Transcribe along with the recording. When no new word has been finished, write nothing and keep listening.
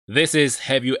This is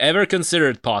Have You Ever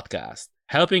Considered podcast,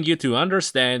 helping you to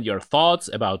understand your thoughts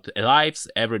about life's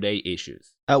everyday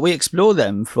issues. We explore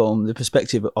them from the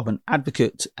perspective of an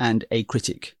advocate and a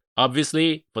critic.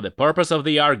 Obviously, for the purpose of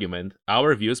the argument,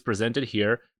 our views presented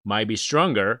here might be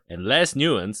stronger and less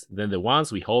nuanced than the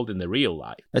ones we hold in the real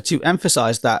life. To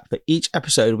emphasize that for each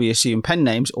episode, we assume pen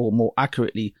names, or more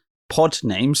accurately, pod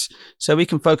names, so we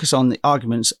can focus on the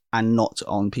arguments and not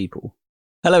on people.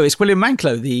 Hello, it's William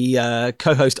Manklow, the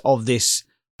co-host of this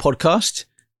podcast.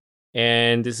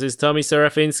 And this is Tommy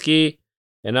Serafinsky,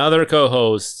 another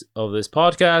co-host of this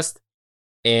podcast.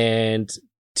 And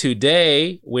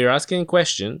today we're asking a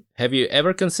question: have you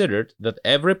ever considered that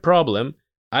every problem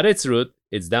at its root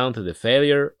is down to the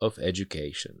failure of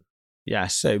education? Yeah,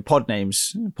 so pod name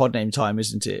time,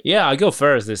 isn't it? Yeah, I go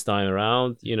first this time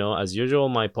around. You know, as usual,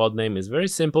 my pod name is very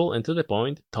simple and to the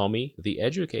point: Tommy the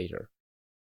Educator.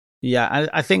 Yeah,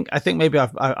 I think maybe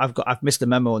I've missed a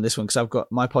memo on this one, because I've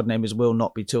got my pod name is Will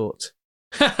Not Be Taught.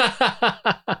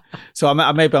 So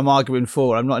maybe I'm arguing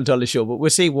for. I'm not entirely sure, but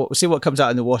we'll see what comes out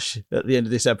in the wash at the end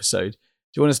of this episode. Do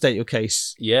you want to state your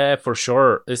case? Yeah, for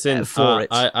sure. Listen, for it.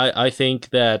 I think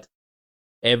that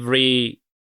every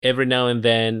now and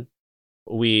then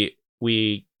we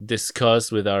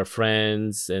discuss with our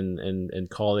friends and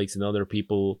colleagues and other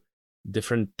people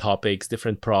different topics,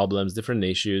 different problems, different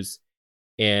issues.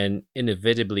 And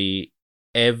inevitably,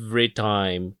 every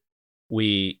time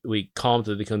we come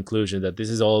to the conclusion that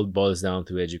this is all boils down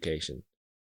to education,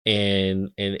 and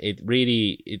it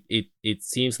really it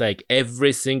seems like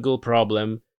every single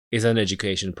problem is an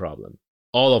education problem.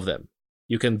 All of them.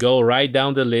 You can go right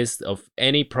down the list of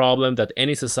any problem that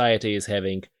any society is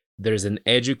having. There's an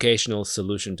educational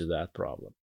solution to that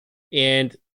problem,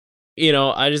 and you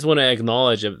know, I just want to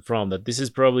acknowledge that this is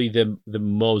probably the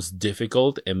most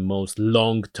difficult and most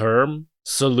long-term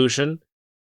solution,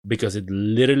 because it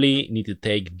literally needs to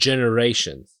take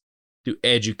generations to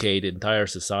educate the entire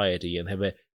society and have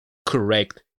a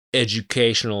correct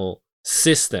educational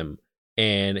system,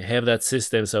 and have that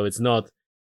system so it's not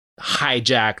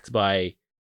hijacked by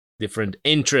different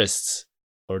interests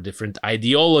or different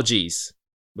ideologies,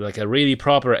 but like a really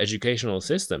proper educational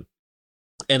system.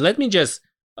 And let me just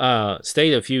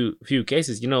state a few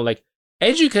cases. You know, like,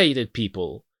 educated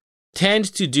people tend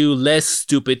to do less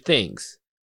stupid things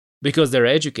because they're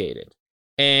educated,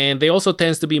 and they also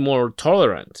tend to be more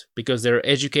tolerant because they're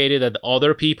educated that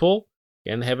other people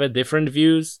can have a different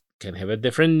views, can have a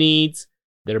different needs.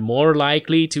 They're more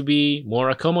likely to be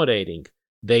more accommodating.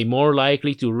 They're more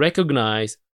likely to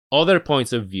recognize other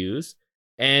points of views,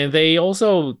 and they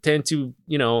also tend to,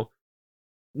 you know,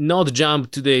 not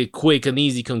jump to the quick and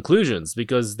easy conclusions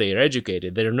because they're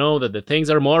educated. They know that the things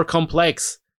are more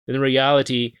complex in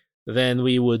reality than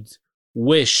we would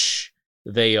wish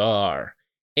they are.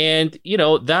 And, you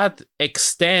know, that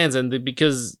extends,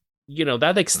 because, you know,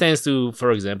 that extends to,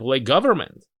 for example, like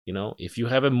government. You know, if you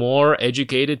have a more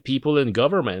educated people in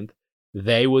government,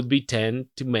 they would tend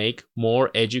to make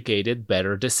more educated,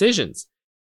 better decisions.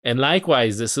 And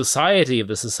likewise, if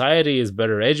the society is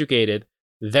better educated,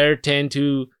 they tend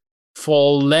to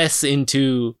fall less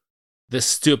into the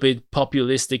stupid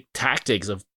populistic tactics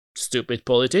of stupid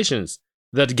politicians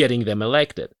that getting them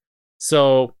elected.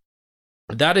 So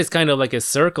that is kind of like a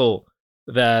circle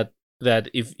that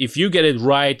if you get it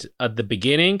right at the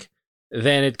beginning,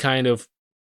 then it kind of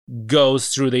goes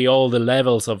through all the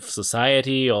levels of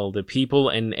society, all the people,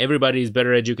 and everybody is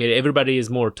better educated, everybody is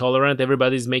more tolerant,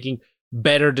 everybody's making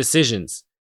better decisions,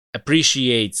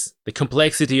 appreciates the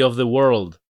complexity of the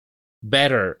world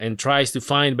better, and tries to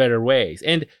find better ways.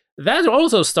 And that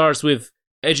also starts with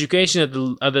education at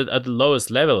the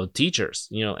lowest level of teachers,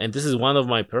 you know. And this is one of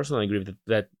my personal agree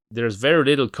that there's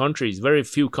very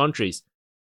few countries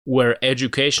where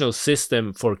educational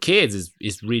system for kids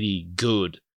is really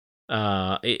good.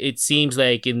 It seems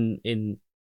like in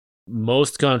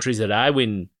most countries that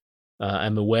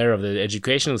I'm aware of, the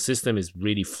educational system is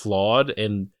really flawed,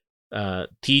 and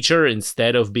teacher,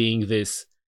 instead of being this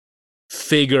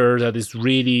figure that is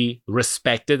really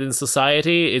respected in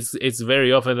society, it's very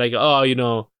often like, oh, you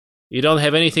know, you don't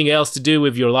have anything else to do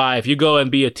with your life, you go and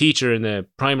be a teacher in a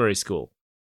primary school.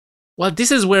 Well,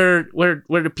 this is where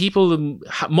the people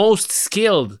most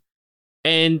skilled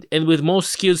and with most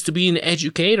skills to be in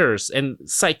educators and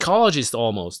psychologists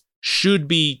almost should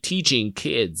be teaching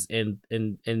kids and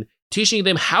teaching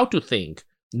them how to think,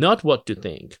 not what to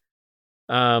think.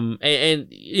 And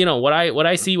you know, what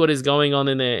I see what is going on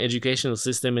in the educational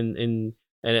system, and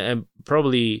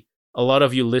probably a lot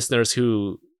of you listeners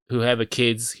who have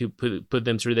kids who put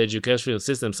them through the educational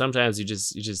system, sometimes you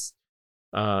just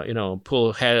you know,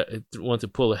 want to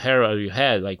pull a hair out of your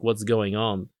head, like, what's going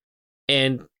on?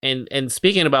 And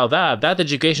speaking about that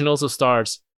education also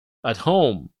starts at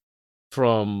home,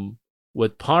 from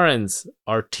what parents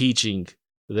are teaching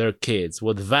their kids,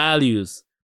 what values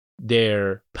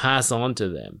they're pass on to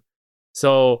them.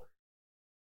 So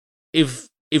if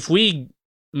we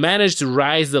manage to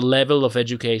rise the level of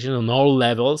education on all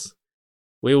levels,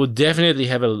 we would definitely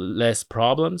have less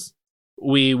problems.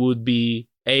 We would be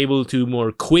able to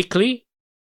more quickly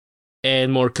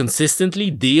and more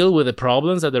consistently deal with the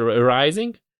problems that are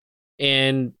arising.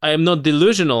 And I am not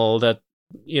delusional that,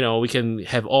 we can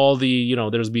have all the,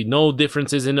 there's be no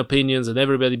differences in opinions and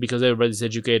everybody, because everybody's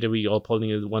educated, we all pulling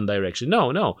in one direction.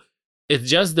 No. It's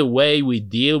just the way we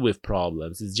deal with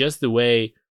problems. It's just the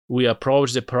way we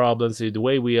approach the problems, the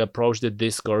way we approach the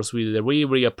discourse, the way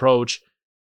we approach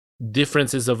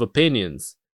differences of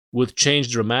opinions would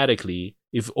change dramatically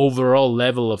if overall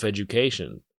level of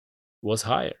education was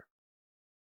higher.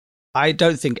 I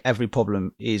don't think every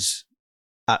problem is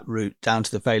at root down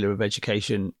to the failure of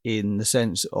education in the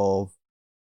sense of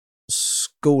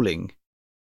schooling,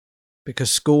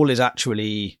 because school is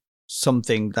actually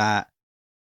something that,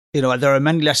 there are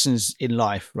many lessons in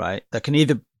life, right, that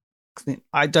can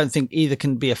I don't think either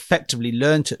can be effectively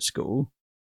learnt at school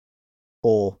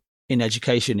or in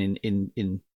education,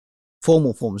 in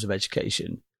formal forms of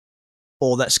education,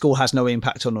 or that school has no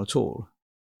impact on at all.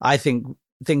 I think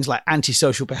things like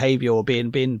antisocial behavior or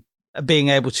being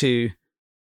able to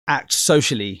act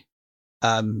socially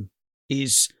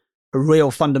is a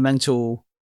real fundamental,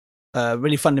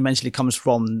 really fundamentally comes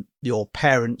from your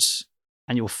parents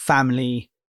and your family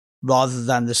rather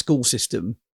than the school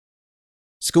system.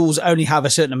 Schools only have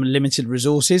a certain limited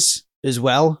resources as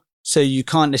well. So you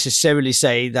can't necessarily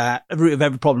say that the root of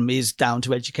every problem is down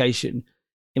to education.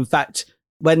 In fact,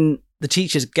 when the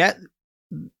teachers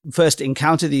first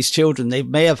encounter these children, they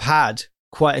may have had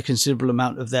quite a considerable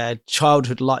amount of their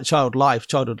childhood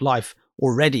life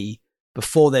already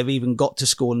before they've even got to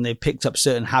school, and they've picked up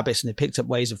certain habits and they've picked up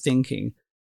ways of thinking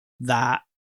that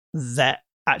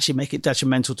actually make it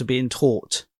detrimental to being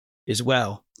taught as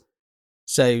well.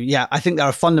 So yeah, I think there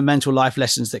are fundamental life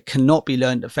lessons that cannot be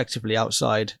learned effectively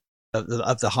outside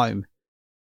of the home,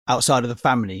 outside of the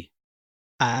family,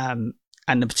 and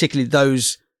particularly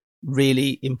those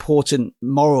really important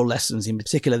moral lessons in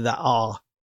particular that are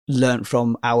learnt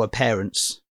from our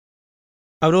parents.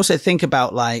 I would also think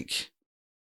about that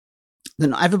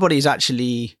not everybody is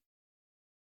actually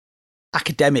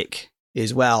academic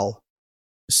as well.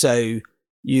 So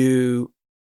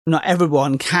not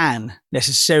everyone can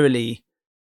necessarily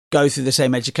go through the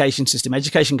same education system.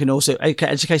 Education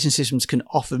systems can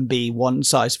often be one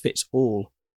size fits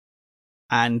all,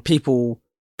 and people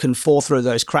can fall through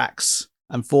those cracks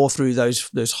and fall through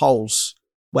those holes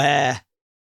where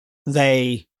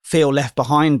they feel left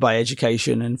behind by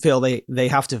education and feel they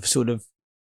have to sort of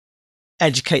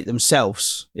educate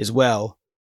themselves as well.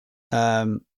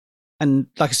 And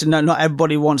like I said, not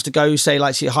everybody wants to go, say,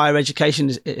 to higher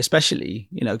education, especially,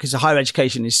 because the higher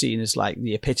education is seen as like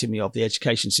the epitome of the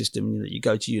education system. That you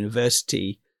go to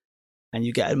university and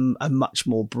you get a much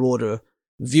more broader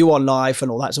view on life and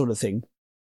all that sort of thing.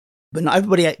 But not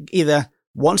everybody either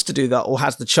wants to do that or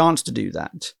has the chance to do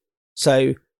that.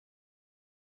 So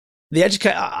the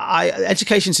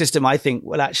education system, I think,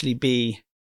 will actually be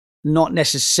not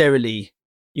necessarily,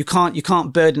 you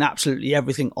can't burden absolutely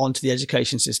everything onto the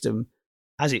education system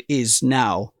as it is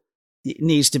now. It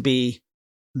needs to be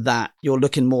that you're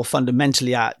looking more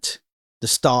fundamentally at the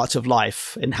start of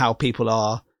life and how people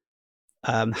are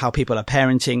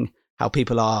parenting, how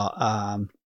people are,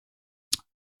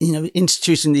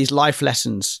 introducing these life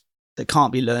lessons that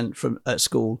can't be learned at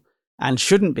school and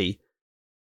shouldn't be.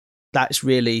 That's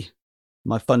really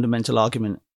my fundamental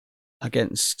argument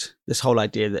against this whole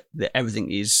idea that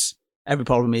every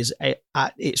problem is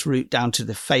at its root down to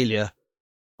the failure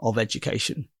of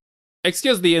education.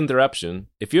 Excuse the interruption.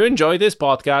 If you enjoy this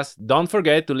podcast, don't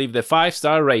forget to leave the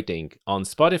 5-star rating on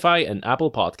Spotify and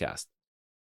Apple Podcast.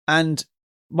 And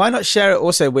why not share it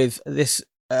also with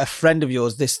a friend of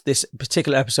yours this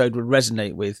particular episode would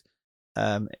resonate with.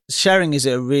 Sharing is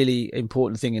a really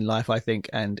important thing in life, I think.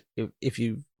 And if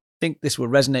you think this will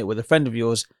resonate with a friend of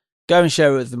yours, go and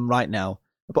share it with them right now.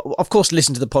 But of course,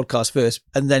 listen to the podcast first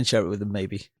and then share it with them,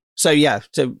 maybe. So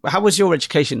how was your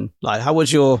education like?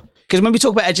 Because when we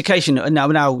talk about education,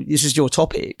 now this is your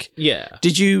topic. Yeah.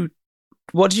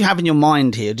 What did you have in your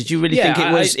mind here? Did you really think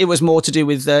it was more to do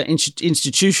with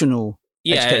institutional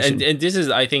education?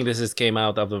 and I think this came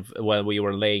out of when we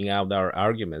were laying out our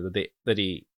argument that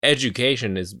the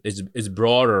education is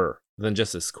broader than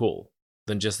just a school,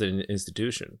 than just an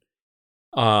institution.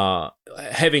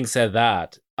 Having said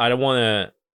that, I don't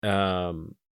want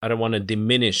to want to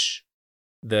diminish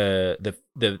the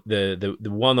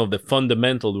one of the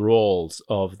fundamental roles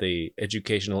of the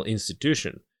educational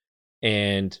institution.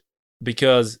 And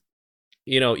because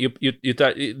you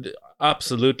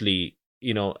absolutely,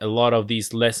 a lot of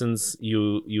these lessons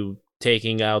you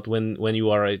taking out when you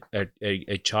are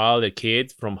a child, a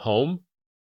kid from home,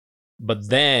 but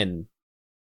then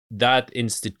that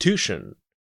institution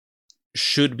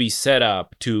should be set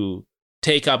up to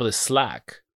take up the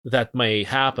slack that may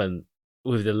happen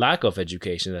with the lack of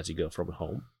education that you go from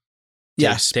home.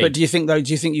 Yes, but do you think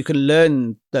you can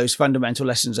learn those fundamental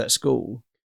lessons at school?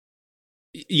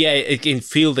 Yeah, it can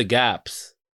fill the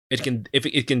gaps. It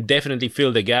can definitely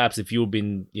fill the gaps if you've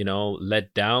been,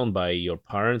 let down by your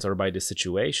parents or by the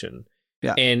situation.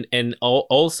 Yeah. And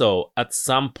also at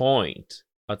some point,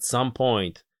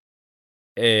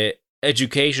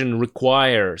 education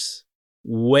requires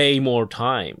way more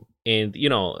time. And,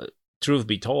 truth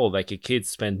be told, like, kids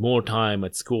spend more time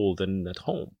at school than at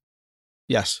home.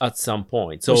 Yes. At some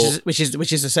point. So which is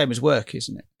the same as work,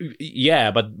 isn't it?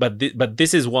 Yeah, but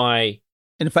this is why.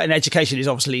 In fact, an education is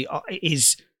obviously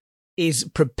is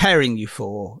preparing you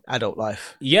for adult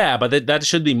life. Yeah, but that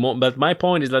should be more. But my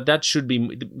point is that should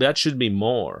be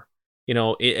more.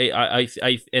 I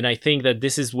think that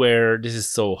this is where this is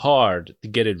so hard to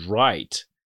get it right.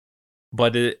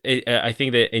 But I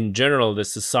think that in general, the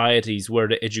societies where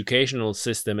the educational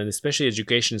system, and especially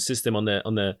education system on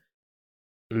the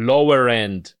lower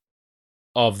end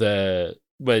of the,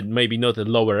 well, maybe not the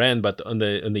lower end, but on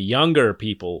the younger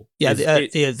people. Yeah,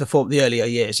 the earlier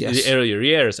years. Yes, the earlier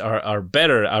years are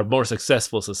better, are more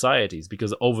successful societies because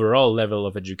the overall level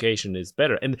of education is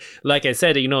better. And like I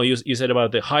said, you said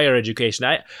about the higher education.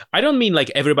 I don't mean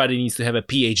like everybody needs to have a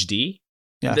PhD.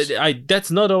 Yes. That's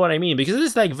not what I mean, because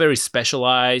it's like very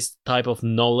specialized type of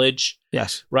knowledge.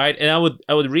 Yes. Right. And I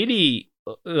would really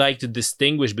like to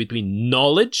distinguish between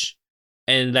knowledge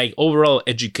and like overall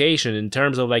education in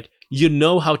terms of like,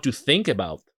 how to think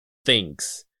about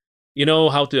things,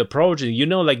 how to approach it,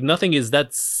 like nothing is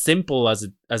that simple as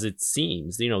it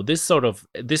seems. This sort of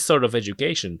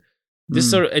education,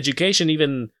 sort of education,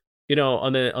 even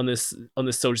on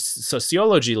the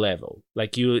sociology level,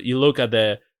 like you look at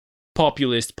the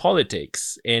populist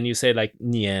politics and you say like,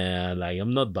 yeah, like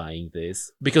I'm not buying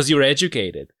this, because you're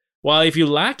educated. While if you're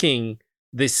lacking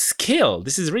this skill,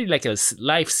 this is really like a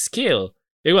life skill.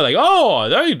 They were like, oh,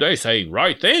 they say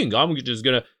right thing, I'm just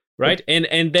gonna right,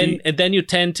 and then you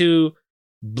tend to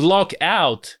block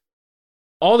out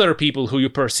other people who you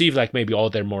perceive like maybe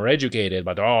they're more educated,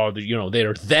 but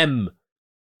they're them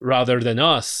rather than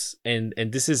us, and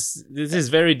this is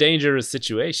very dangerous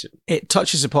situation. It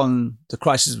touches upon the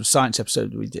crisis of science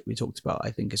episode we talked about, I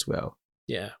think, as well.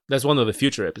 Yeah, that's one of the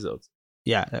future episodes.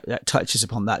 Yeah, that touches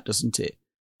upon that, doesn't it?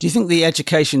 Do you think the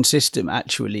education system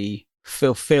actually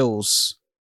fulfills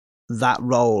that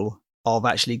role of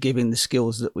actually giving the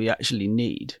skills that we actually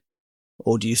need,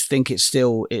 or do you think it's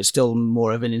still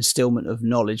more of an instillment of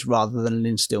knowledge rather than an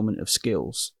instillment of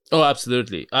skills? Oh,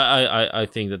 absolutely. I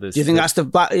think that this. Do you think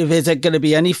is there going to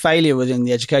be any failure within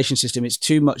the education system? It's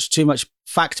too much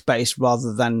fact based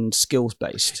rather than skills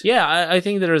based. Yeah, I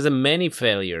think there is many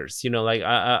failures. Like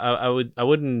I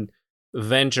wouldn't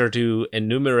venture to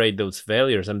enumerate those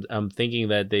failures. I'm thinking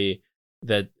that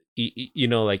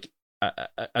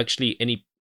actually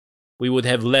we would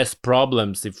have less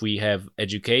problems if we have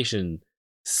education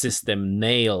system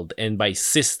nailed. And by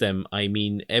system I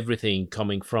mean everything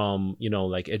coming from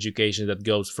like education that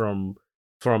goes from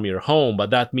your home, but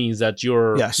that means that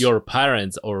your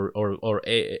parents or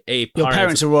a your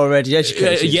parents are already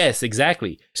educated. Yes,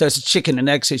 exactly. So it's a chicken and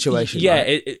egg situation. Yeah,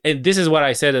 right? And this is what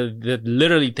I said, that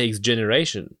literally takes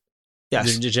generation.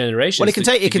 Yes, the generations. Well,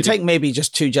 it can take maybe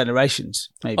just 2 generations.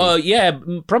 Maybe. Yeah,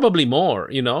 probably more.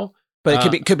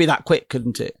 But it could be that quick,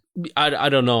 couldn't it? I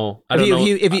don't know.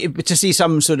 If you to see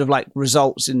some sort of like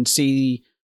results and see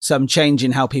some change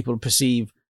in how people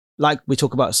perceive, like we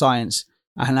talk about science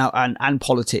and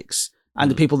politics and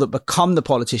the people that become the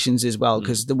politicians as well.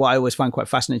 Because what I always find quite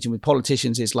fascinating with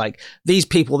politicians is like, these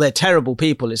people, they're terrible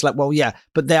people. It's like, well, yeah,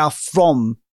 but they are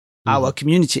from our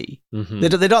community.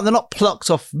 They're not plucked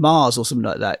off Mars or something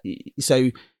like that. So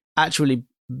actually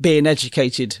being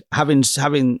educated,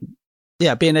 being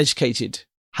educated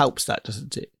helps that,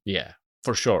 doesn't it? Yeah,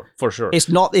 for sure. It's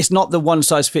not the one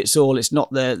size fits all. It's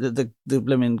not the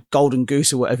blooming golden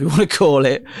goose or whatever you want to call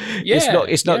it. Yeah,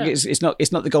 it's not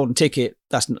the golden ticket.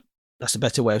 That's a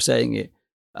better way of saying it.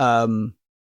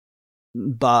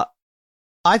 But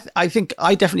I think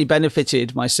I definitely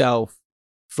benefited myself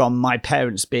from my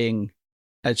parents being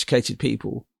educated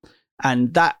people,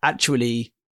 and that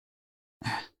actually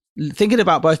thinking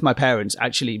about both my parents,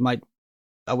 actually,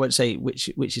 I won't say which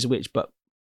is which, but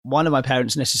one of my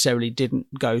parents necessarily didn't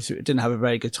have a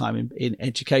very good time in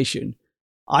education.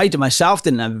 I myself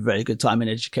didn't have a very good time in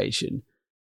education.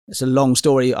 It's a long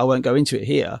story. I won't go into it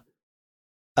here.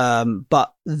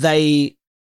 But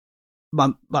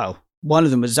one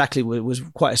of them was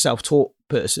quite a self-taught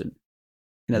person.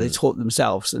 You know, they taught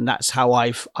themselves, and that's how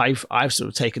I've sort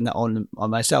of taken that on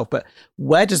myself. But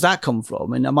where does that come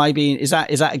from? And is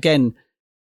that again,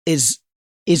 is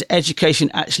education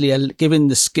actually giving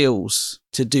the skills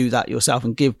to do that yourself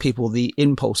and give people the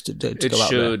impulse to go out there? It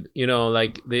should, you know,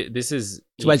 like this is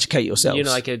to educate yourself. You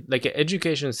know, like an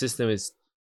education system is,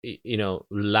 you know,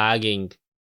 lagging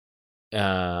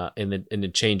in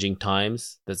the changing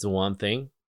times. That's the one thing.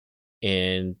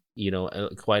 And you know,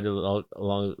 quite a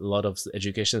lot of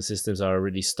education systems are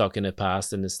already stuck in the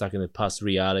past and stuck in the past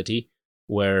reality,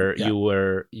 where you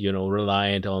were, you know,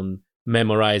 reliant on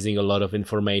memorizing a lot of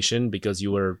information because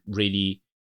you were really,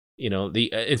 you know, the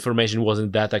information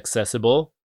wasn't that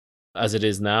accessible as it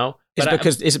is now. Is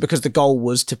it because the goal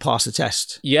was to pass a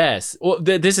test? Yes. Well,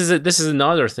 this is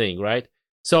another thing, right?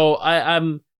 So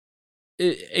I'm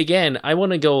again, I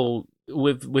want to go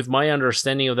with my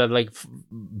understanding of that, like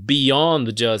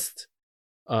beyond just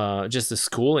the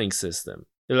schooling system.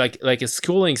 Like a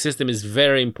schooling system is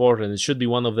very important. It should be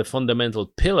one of the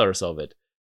fundamental pillars of it.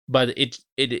 But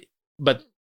but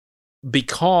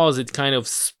because it kind of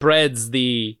spreads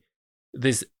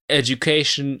this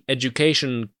education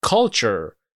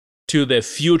culture to the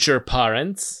future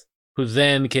parents, who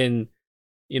then can,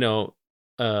 you know,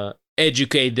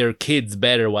 educate their kids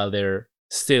better while they're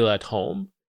still at home.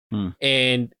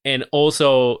 And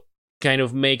also kind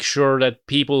of make sure that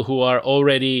people who are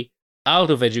already out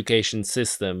of education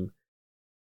system,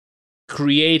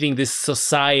 creating this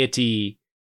society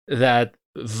that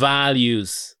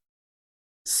values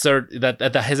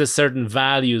that has a certain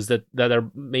values that are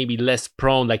maybe less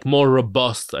prone, like more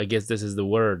robust, I guess this is the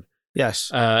word.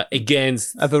 Yes.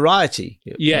 Against a variety.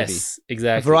 Yes, maybe.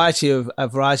 Exactly. A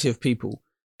variety of people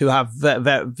who have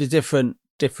different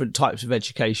types of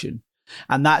education.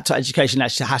 And that education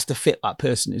actually has to fit that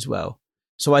person as well.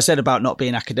 So I said about not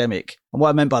being academic. And what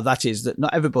I meant by that is that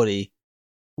not everybody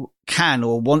can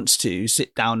or wants to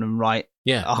sit down and write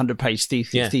a 100-page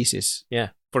thesis.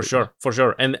 Yeah, for sure.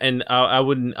 And I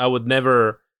would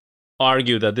never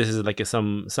argue that this is like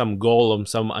some goal or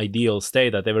some ideal state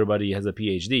that everybody has a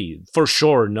PhD. For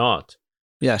sure not.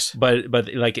 Yes. But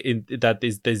like that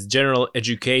is this general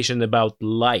education about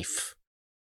life.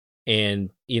 And,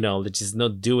 you know, just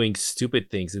not doing stupid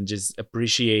things and just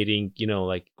appreciating, you know,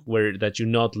 like that you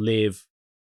not live,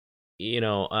 you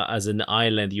know, as an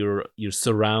island. You're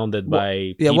surrounded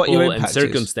by people and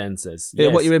circumstances. Yeah,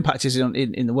 what your impact is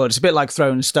in the world. It's a bit like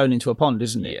throwing a stone into a pond,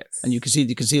 isn't it? Yes. And you can see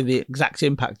the exact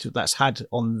impact that's had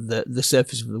on the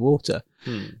surface of the water,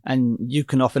 and you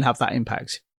can often have that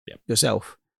impact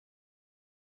yourself.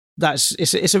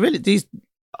 It's a really, these,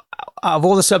 out of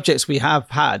all the subjects we have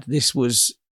had, this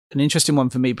was an interesting one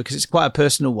for me because it's quite a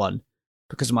personal one,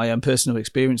 because of my own personal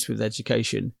experience with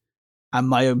education and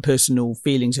my own personal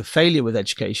feelings of failure with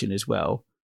education as well.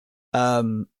 I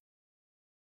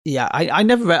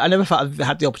never felt I've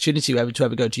had the opportunity to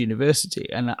ever go to university.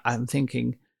 And I'm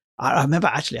thinking, I remember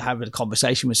actually having a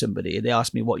conversation with somebody, and they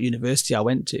asked me what university I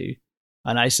went to.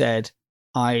 And I said,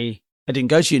 I didn't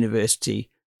go to university.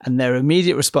 And their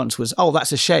immediate response was, "Oh,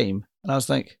 that's a shame." And I was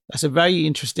like, that's a very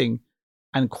interesting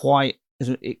and quite,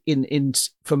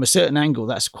 from a certain angle,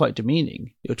 that's quite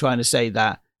demeaning. You're trying to say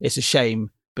that it's a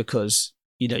shame because,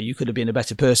 you know, you could have been a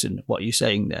better person. What are you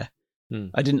saying there?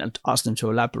 I didn't ask them to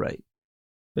elaborate.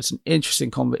 It's an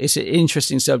interesting it's an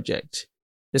interesting subject.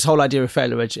 This whole idea of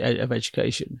failure of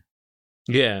education.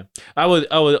 Yeah, I would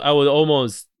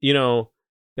almost, you know,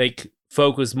 like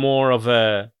focus more of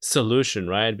a solution,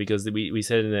 right? Because we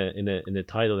said in the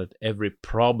title that every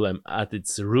problem at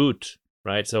its root,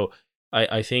 right? So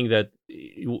I think that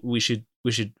we should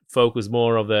focus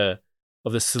more of the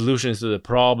solutions to the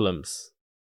problems.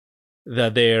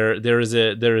 That there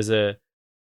is a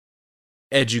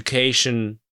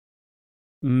education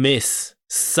miss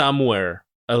somewhere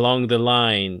along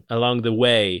the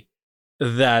way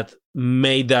that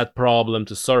made that problem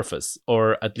to surface,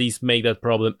 or at least make that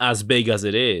problem as big as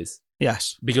it is.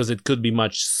 Yes, because it could be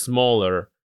much smaller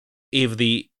if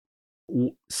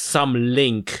some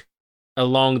link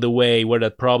along the way where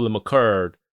that problem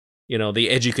occurred, you know, the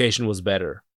education was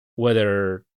better.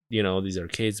 Whether, you know, these are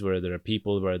kids, whether they're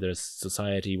people, whether there's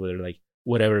society, whether like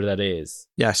whatever that is.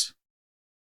 Yes.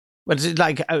 But is it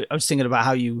like, I was thinking about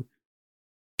how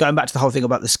going back to the whole thing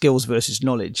about the skills versus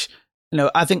knowledge. You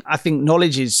know, I think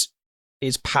knowledge is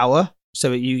is power.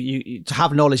 So you to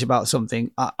have knowledge about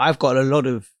something. I've got a lot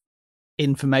of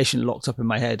information locked up in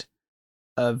my head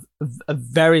of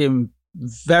very,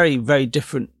 very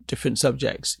different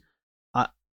subjects.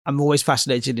 I'm always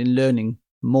fascinated in learning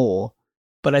more,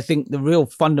 but I think the real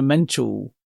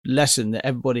fundamental lesson that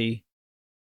everybody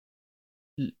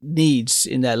needs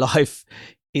in their life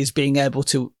is being able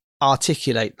to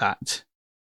articulate that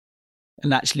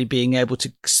and actually being able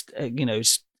to,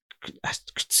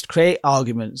 create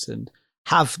arguments and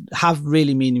have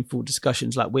really meaningful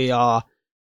discussions like we are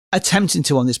attempting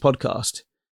to on this podcast,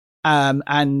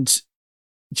 and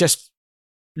just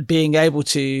being able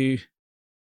to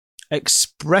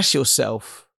express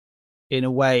yourself in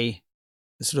a way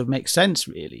that sort of makes sense,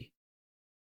 really.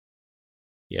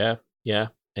 Yeah.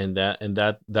 And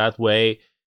that way,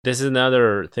 this is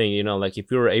another thing, like if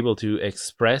you're able to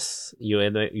express,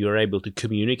 you're able to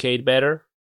communicate better.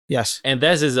 Yes. And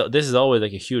this is always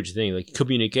like a huge thing. Like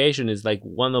communication is like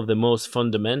one of the most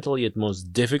fundamental yet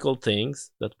most difficult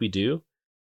things that we do.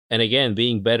 And again,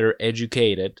 being better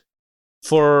educated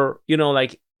for,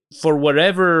 like for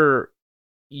whatever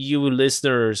you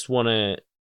listeners want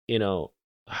to,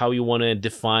 how you want to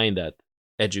define that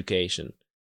education.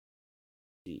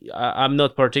 I'm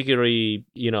not particularly,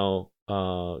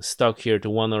 stuck here to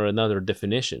one or another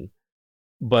definition,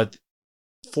 but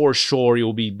for sure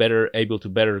you'll be able to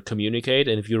better communicate,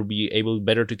 and if you'll be able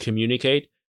better to communicate,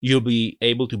 you'll be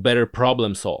able to better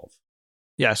problem solve.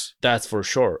 Yes, that's for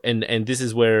sure. And this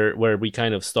is where we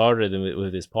kind of started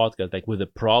with this podcast, like with the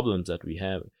problems that we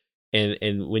have,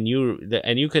 and when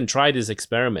you can try this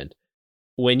experiment.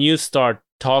 When you start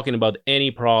talking about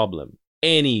any problem,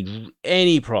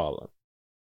 any problem,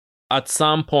 at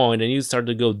some point, and you start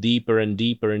to go deeper and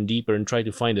deeper and deeper and try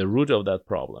to find the root of that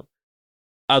problem,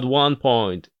 at one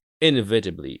point,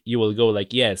 inevitably, you will go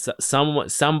like, yes,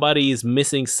 somebody is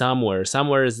missing somewhere.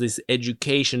 Somewhere is this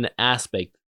education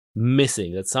aspect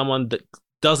missing, that someone that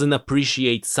doesn't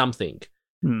appreciate something.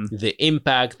 The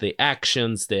impact, the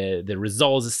actions, the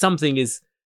results, something is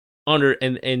under,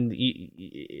 and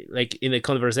like in a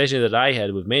conversation that I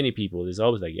had with many people, it's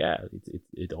always like, yeah,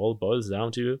 it all boils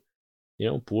down to,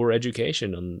 poor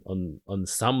education on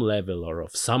some level or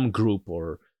of some group,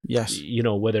 or yes,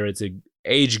 whether it's a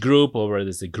age group or whether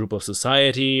it's a group of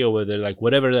society or whether like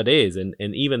whatever that is, and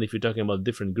even if you're talking about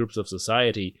different groups of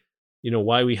society,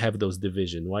 why we have those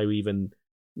division, why we even,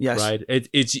 yes, right?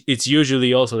 It's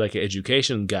usually also like an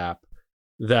education gap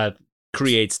that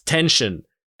creates tension.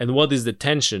 And what is the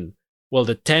tension? Well,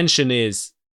 the tension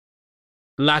is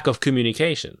lack of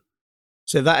communication.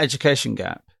 So that education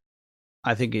gap,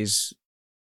 I think, is,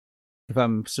 if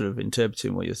I'm sort of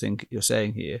interpreting what you're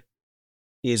saying here,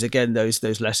 is again those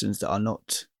lessons that are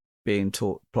not being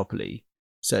taught properly.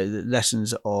 So the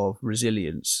lessons of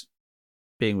resilience,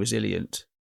 being resilient,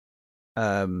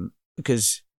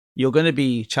 because you're going to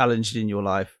be challenged in your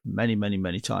life many, many,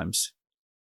 many times,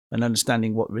 and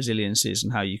understanding what resilience is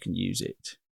and how you can use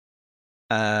it,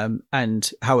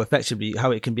 and how it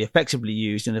can be effectively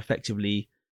used, and effectively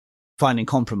finding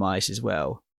compromise as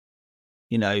well.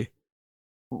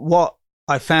 What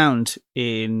I found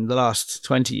in the last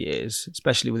 20 years,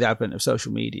 especially with the advent of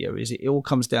social media, is it all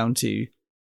comes down to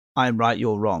I'm right,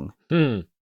 you're wrong,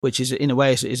 which is, in a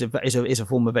way, is a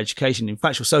form of education. In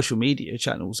fact, social media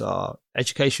channels are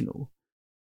educational,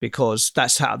 because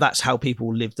that's how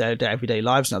people live their everyday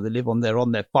lives now. They live on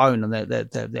their phone, and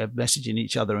they're messaging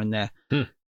each other, and they're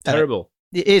terrible.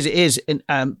 It is,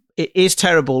 and it is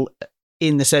terrible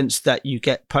in the sense that you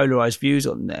get polarized views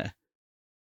on there.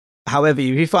 However, if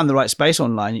you find the right space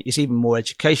online, it's even more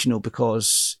educational,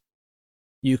 because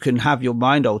you can have your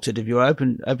mind altered. If you're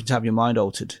open to have your mind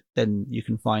altered, then you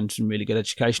can find some really good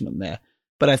education on there.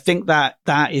 But I think that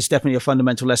is definitely a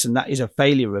fundamental lesson. That is a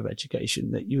failure of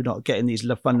education, that you're not getting these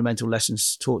fundamental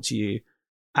lessons taught to you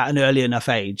at an early enough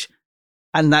age.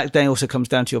 And that then also comes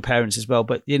down to your parents as well.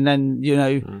 But then,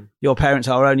 your parents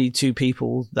are only two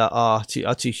people that are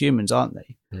two humans, aren't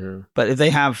they? Yeah. But if they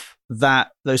have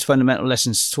those fundamental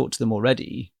lessons taught to them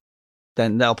already,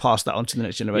 then they'll pass that on to the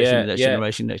next generation,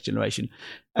 next generation.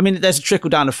 I mean, there's a trickle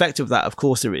down effect of that. Of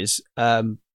course there is.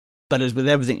 But as with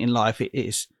everything in life,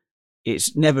 it's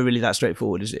never really that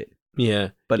straightforward, is it?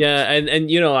 Yeah. But yeah. And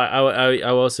I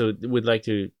also would like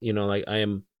to, like I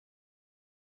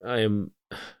am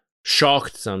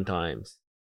shocked sometimes,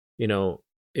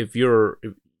 if you're,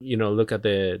 look at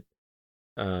the,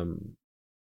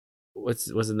 what's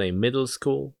the name, middle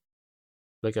school,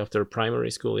 Like after primary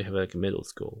school, you have like a middle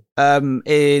school.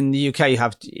 In the UK, you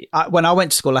have. When I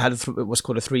went to school, I had what's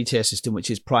called a 3-tier system, which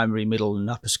is primary, middle, and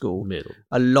upper school. Middle.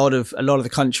 A lot of the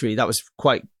country, that was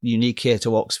quite unique here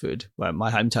to Oxford, where my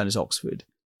hometown is Oxford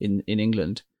in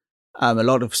England. A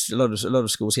lot of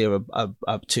schools here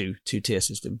are two-tier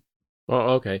system.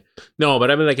 Oh, okay. No, but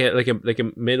I mean like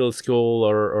a middle school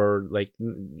or like,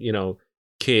 you know,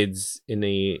 kids in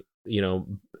the, you know,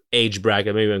 age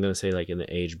bracket. Maybe I'm going to say like in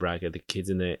the age bracket, the kids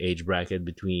in the age bracket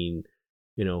between,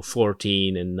 you know,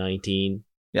 14 and 19.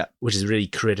 Yeah. Which is really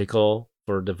critical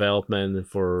for development,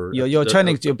 for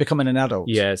you're becoming an adult.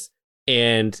 Yes.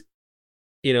 And,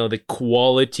 you know, the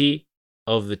quality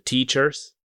of the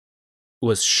teachers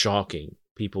was shocking.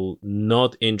 People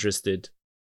not interested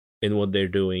in what they're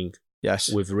doing.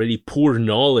 Yes. With really poor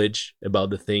knowledge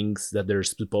about the things that they're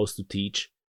supposed to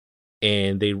teach.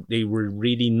 And they were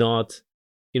really not,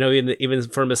 you know, even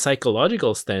from a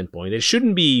psychological standpoint, it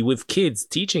shouldn't be with kids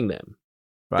teaching them.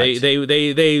 Right. They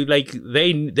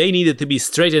needed to be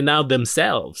straightened out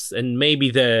themselves, and maybe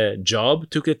the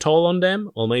job took a toll on them,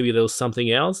 or maybe there was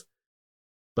something else.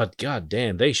 But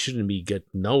goddamn, they shouldn't be get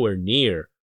nowhere near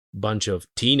bunch of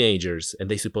teenagers, and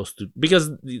they supposed to,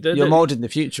 because you're molding the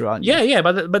future, aren't you? Yeah,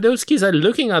 but those kids are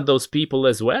looking at those people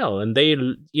as well, and they,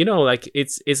 you know, like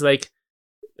it's like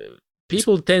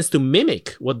people tends to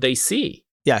mimic what they see.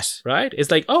 Yes, right.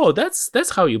 It's like, oh, that's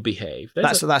how you behave.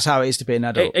 That's how it is to be an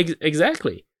adult.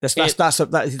 Exactly.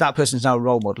 That person's now a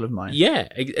role model of mine. Yeah,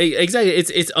 exactly.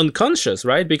 It's unconscious,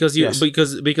 right? Because you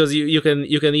you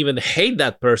can even hate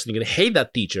that person. You can hate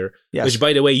that teacher. Yes. Which,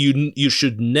 by the way, you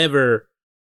should never.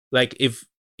 Like if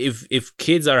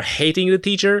kids are hating the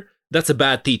teacher, that's a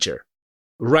bad teacher,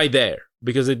 right there,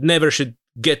 because it never should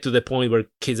get to the point where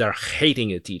kids are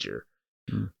hating a teacher.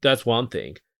 That's one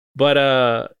thing.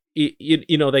 But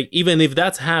you know, like even if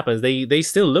that happens, they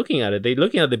still looking at it. They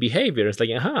looking at the behavior. It's like,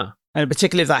 And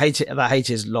particularly if that hate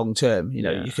is long term, you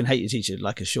know, you can hate your teacher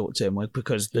like a short term way,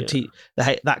 because the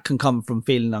hate that can come from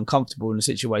feeling uncomfortable in a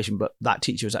situation, but that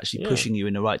teacher is actually pushing you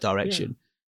in the right direction.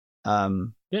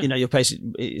 You know, you're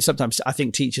basically, sometimes I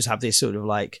think teachers have this sort of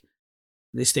like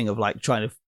this thing of like trying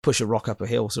to push a rock up a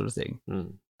hill sort of thing.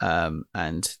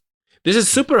 And this is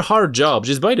super hard job,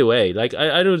 just by the way. Like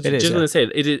I don't just want to say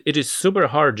it is super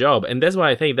hard job, and that's why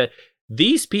I think that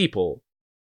these people,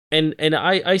 and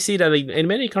I see that in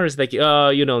many countries, like you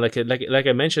know, like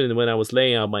I mentioned when I was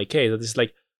laying out my case, it's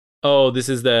like, oh, this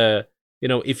is the, you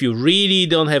know, if you really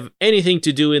don't have anything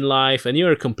to do in life and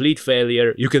you're a complete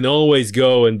failure, you can always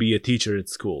go and be a teacher at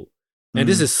school. And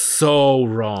this is so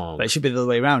wrong. But it should be the other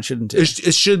way around, shouldn't it?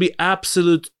 It should be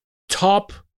absolute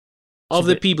top of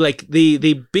the people, like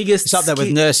the biggest. It's up there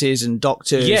with nurses and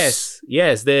doctors. Yes.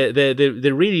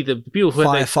 The really the people who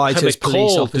have a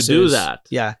call to do that.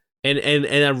 Yeah. And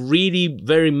are really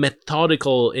very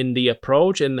methodical in the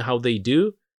approach and how they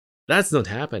do. That's not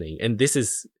happening. And this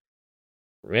is,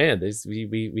 man,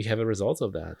 we have a result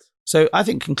of that. So I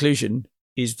think conclusion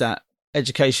is that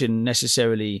education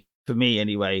necessarily, for me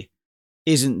anyway,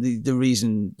 isn't the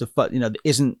reason,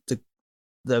 isn't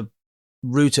the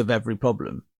root of every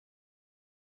problem,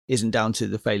 isn't down to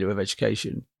the failure of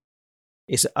education.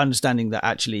 It's understanding that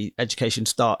actually education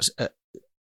starts at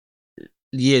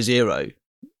year zero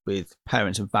with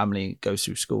parents and family, goes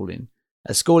through schooling.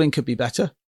 Schooling could be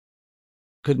better,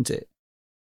 couldn't it?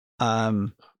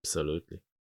 Absolutely.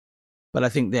 But I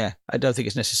think I don't think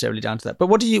it's necessarily down to that. But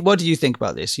what do you think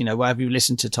about this? You know, where have you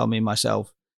listened to Tommy and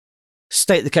myself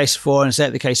state the case for and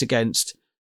state the case against?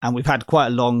 And we've had quite a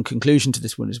long conclusion to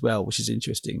this one as well, which is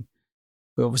interesting.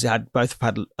 We obviously both have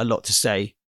had a lot to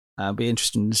say. Be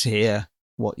interesting to hear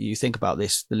what you think about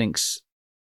this. The links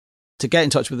to get in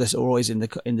touch with us are always in the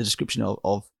description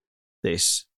of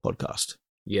this podcast.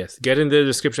 Yes, get in the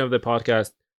description of the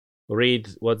podcast, read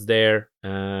what's there,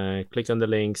 click on the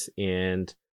links,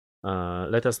 and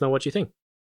let us know what you think.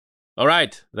 All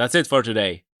right, that's it for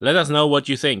today. Let us know what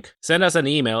you think. Send us an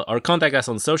email or contact us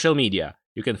on social media.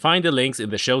 You can find the links in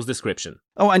the show's description.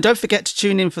 Oh, and don't forget to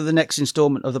tune in for the next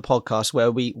installment of the podcast,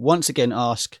 where we once again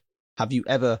ask, have you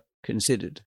ever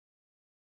considered?